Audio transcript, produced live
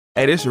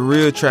Hey, this a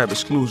real trap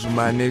exclusive,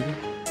 my nigga.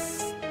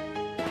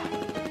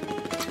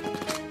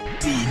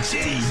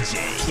 DJ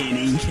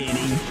Kenny,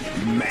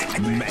 Mac.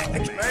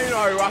 Man, you know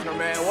how you rockin',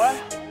 man.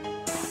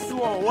 What? You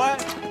want what?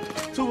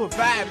 2 for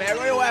 5, man.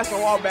 Run your ass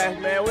on wall back,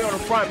 man. We on the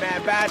front,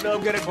 man. Bad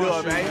dub, get a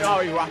dub, man. You know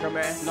how you rockin',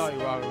 man. No, you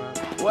rockin', man.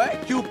 What?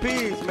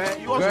 QPs,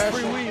 man. You want some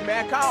free weed,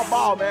 man? Call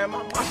ball, man.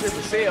 My shit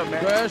for sale,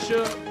 man.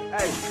 Grasha,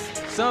 Hey.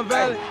 Sun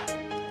Valley,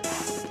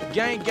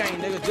 Hey. gang,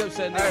 nigga,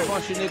 Dipset, nigga, Hey.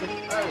 Funky, nigga,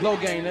 Hey. Glow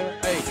gang,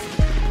 nigga, hey.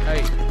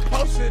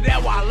 Posted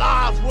that while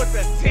lives with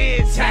the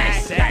 10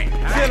 tag.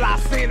 Till I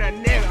seen a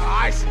nigga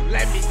ice,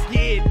 let me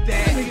get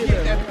that.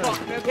 Get that, fuck,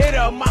 nigga. Hit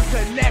up my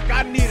connect,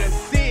 I need a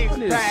six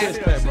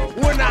pack. bro.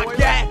 When I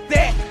got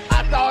that,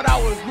 I thought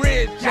I was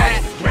rich,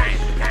 Jack.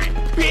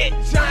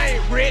 Bitch, I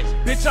ain't rich.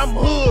 Bitch, I'm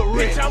hood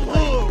rich.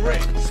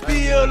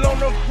 Still on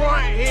the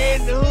front,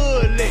 head in the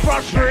hood lit.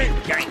 Front street,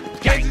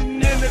 gazing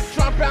in the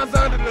Trump pounds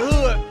under the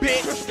hood,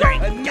 bitch.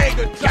 A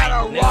nigga try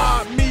to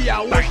rob me,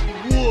 I wish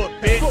he would,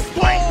 bitch.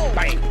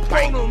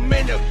 Throw them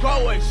in the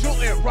go and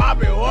shooting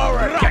Robbie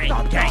Horror.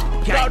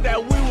 Thought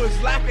that we was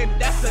lacking,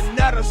 that's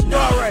another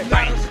story.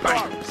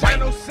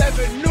 Channel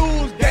 7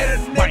 News, get a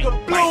nigga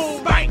blue.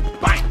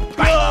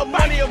 Blood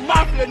money and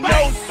mafia,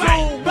 no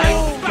Suwu.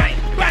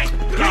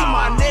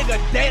 My nigga,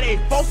 they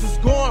folks is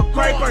going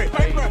crazy.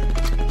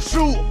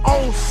 Shoot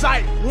on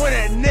sight when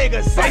a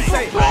nigga say.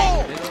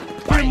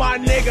 Free my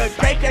nigga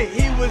KK,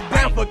 he was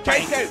down for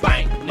KK.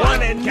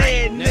 Running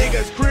in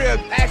niggas' crib,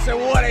 asking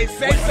what they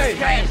say.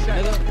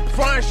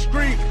 Front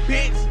street,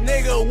 bitch,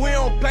 nigga, we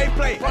don't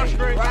play.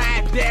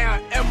 Ride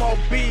down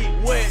MOB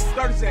with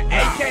 30 and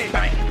AK.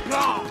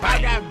 I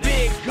got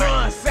big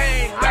guns,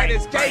 same height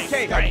as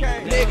KK.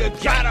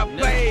 Nigga try to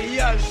play,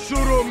 yeah, shoot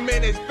him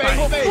in his face.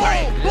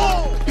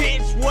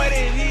 Bitch, what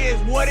it is,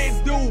 what it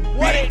do,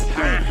 bitch.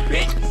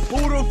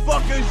 Who the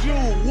fuck is you?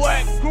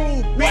 What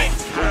crew,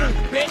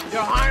 bitch?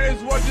 Your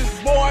highness was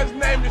this boy's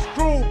name is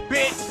crew,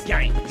 bitch.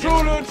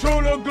 Trula,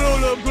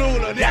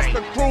 glula, that's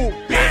the crew,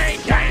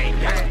 bitch.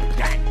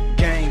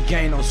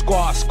 Gang, no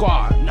squad,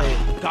 no,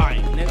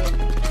 gang, nigga.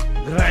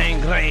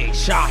 Grang,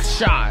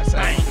 shots,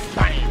 bang,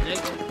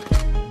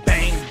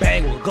 nigga.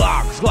 Bang with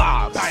glocks,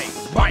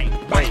 bang.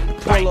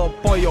 Pull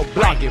up on your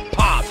block and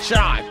pop,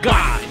 shot,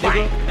 God,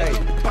 nigga.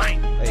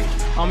 Hey,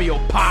 I'm your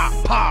pop,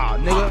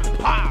 nigga.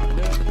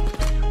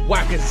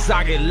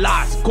 Wakazaki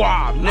lot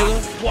squad,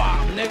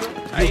 nigga.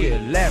 You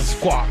get left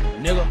squad,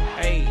 nigga.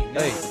 Hey.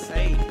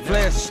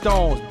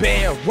 Flintstones,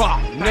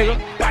 bedrock, nigga.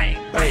 Bang,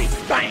 nigga.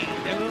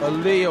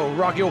 Aaliyah,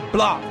 rock your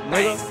block,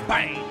 nigga.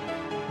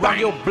 Rock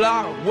your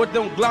block with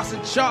them glossy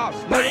chops,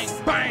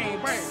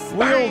 nigga.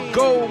 We don't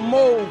go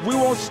mode, we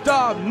won't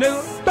stop,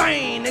 nigga.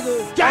 Bang,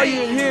 nigga. All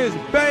you hear is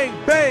bang,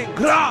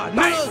 glad,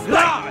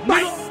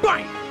 nigga.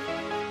 Bang.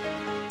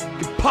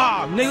 Get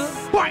pop, nigga.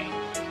 Bang.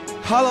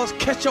 Hollows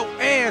catch your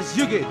ass,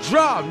 you get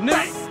dropped,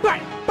 nigga.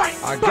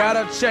 I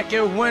gotta check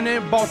it when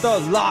it bought the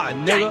lot,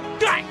 nigga.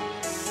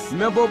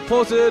 Remember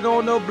posted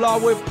on the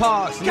block with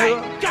pops,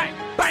 nigga.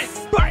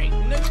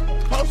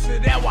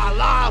 Posted that while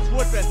lives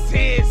with the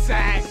 10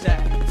 side.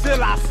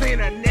 Till I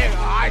seen a nigga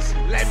ice,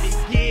 let me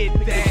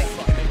get that.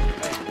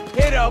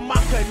 Hit up my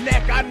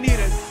connect, I need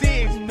a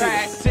 6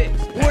 pack.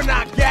 When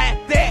I got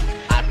that,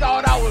 I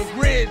thought I was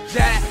rich,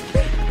 Jack.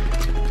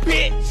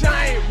 Bitch,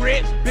 I ain't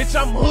rich, bitch,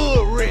 I'm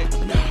hood rich.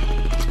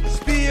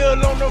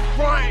 Still on the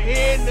front,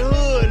 head in the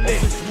hood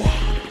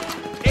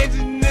lit.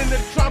 Engine in the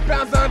Trump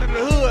pounds under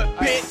the hood,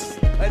 bitch.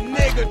 A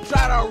nigga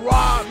try to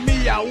rob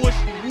me, I wish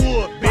he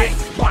would, bitch.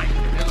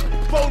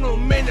 Phone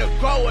him in the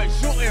go and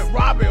shooting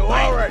Robbie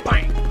Horror.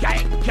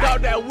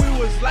 Thought that we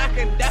was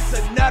lacking, that's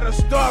another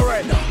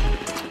story.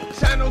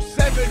 Channel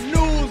 7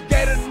 News,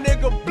 get a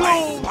nigga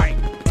blue.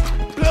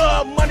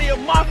 Blood money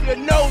and mafia,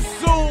 no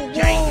Suwu.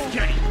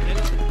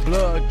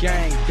 Blood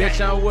gang,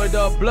 bitch, I'm with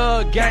the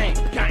blood gang.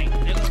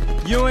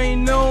 You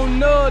ain't know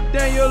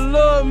nothing, you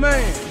little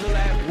man.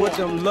 With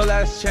them little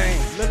ass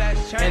chains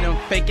and them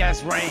fake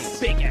ass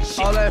rings.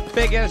 All that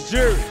fake ass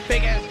jewelry.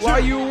 Why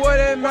you with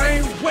it,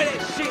 man?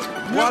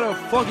 Why the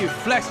fuck you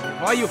flexing?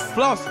 Why you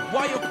flossing?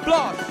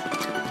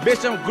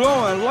 Bitch, I'm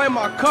glowing like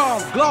my car,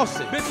 I'm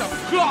glossing.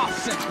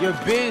 Your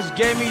bitch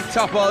gave me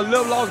top of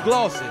lip gloss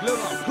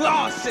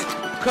glossing.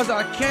 Cause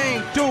I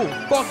can't do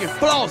fucking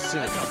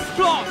flossing.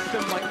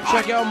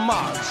 Check out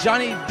my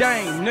Johnny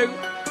Dang, nigga.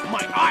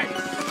 My ice.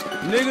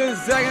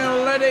 Niggas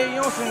acting like they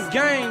on some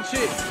gang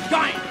shit.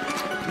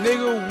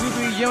 Nigga, we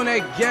be on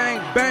that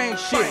gang bang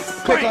shit.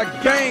 Click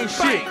like gang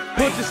shit.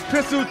 Put this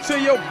pistol to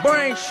your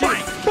brain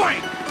shit.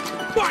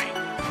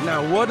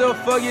 Now what the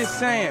fuck you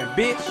saying,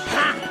 bitch?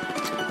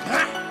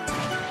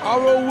 I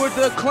roll with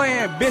the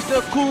clan, bitch,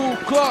 the Ku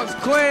Klux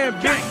Klan,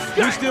 bitch.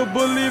 We still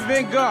believe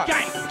in God.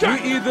 We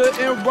either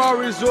in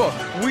Rari's or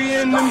we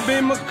in them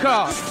Beamer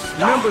cars.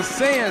 Remember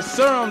saying,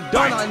 sir, I'm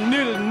done, I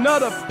need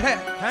another pack.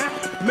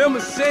 Remember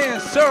saying,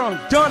 sir, I'm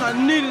done, I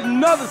need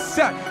another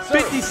sack.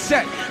 50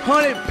 sack,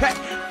 100 pack,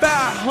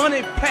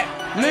 500 pack,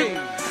 nigga.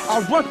 I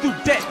run through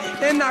that,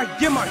 and I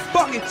get my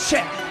fucking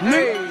check,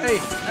 nigga.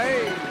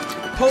 Hey.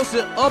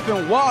 Posted up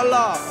in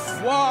Walla.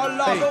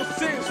 Walla, hey.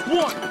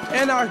 061.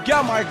 And I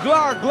got my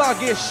Glock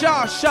get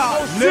shot.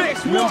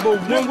 061. Remember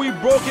when we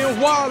broke in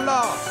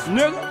Walla,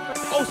 nigga?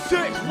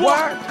 061.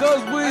 Why?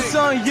 Cause we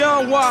some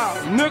young wild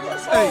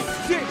niggas. Hey,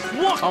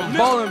 061. I'm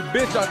ballin',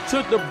 bitch. I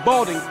took the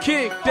ball and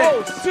kicked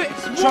that.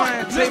 061. Try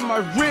and take my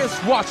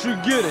wrist, watch you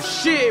get a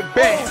shit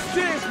back.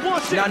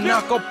 061. Now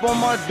knock up on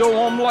my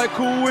door, I'm like,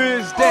 who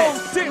is that?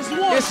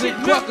 061. It's a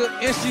Glucker,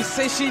 and she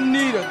say she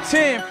need a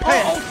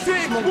 10-pack.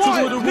 Smoke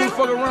two with the roof,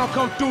 fuck around,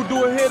 come through,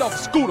 do a head off a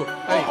scooter.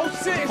 Hey,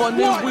 fun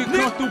niggas, we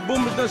come through,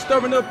 boomers done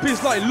stirring the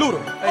piece like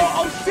Luda.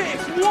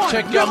 Hey,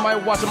 check out my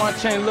watch and my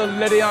chain, little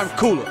lady, I'm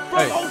cooler.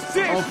 Hey,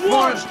 on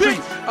Foreign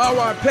Streets, I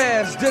ride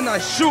past, then I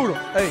shoot 'em.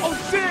 Hey,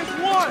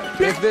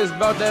 if it's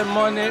about that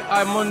money,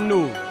 I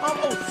maneuver.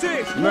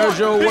 Merge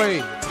your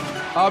way,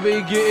 I'll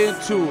be getting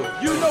to it.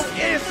 You know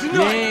it's not.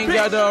 You ain't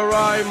got the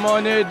right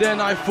money,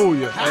 then I fool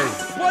you. Hey,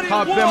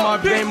 hop in my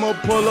game or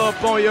pull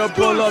up on you,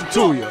 pull up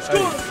to you.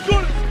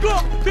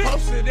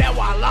 Posted that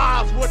while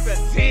lives with the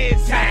 10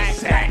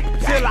 tag.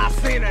 Till I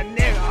seen a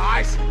nigga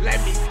ice, let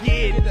me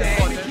get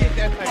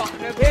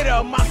that. Hit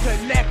up my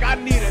connect, I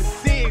need a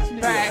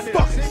 6-pack.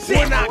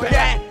 When I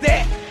got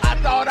that, I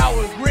thought I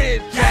was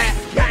rich, Jack.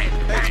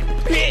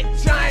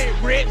 Bitch, I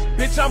ain't rich,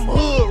 bitch, I'm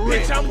hood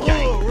rich.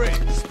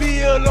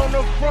 Still on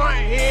the front,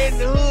 head in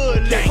the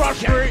hood, lit. Front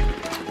street,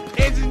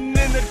 engine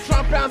in the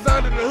trunk, pounds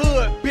under the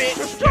hood,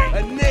 bitch.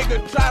 A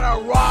nigga try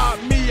to rob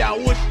me, I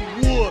wish he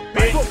would,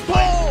 bitch.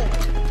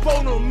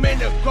 Phone him in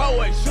the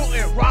go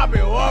shooting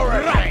Robbie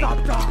Warren.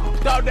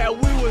 Thought that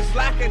we was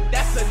lacking,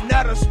 that's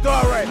another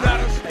story.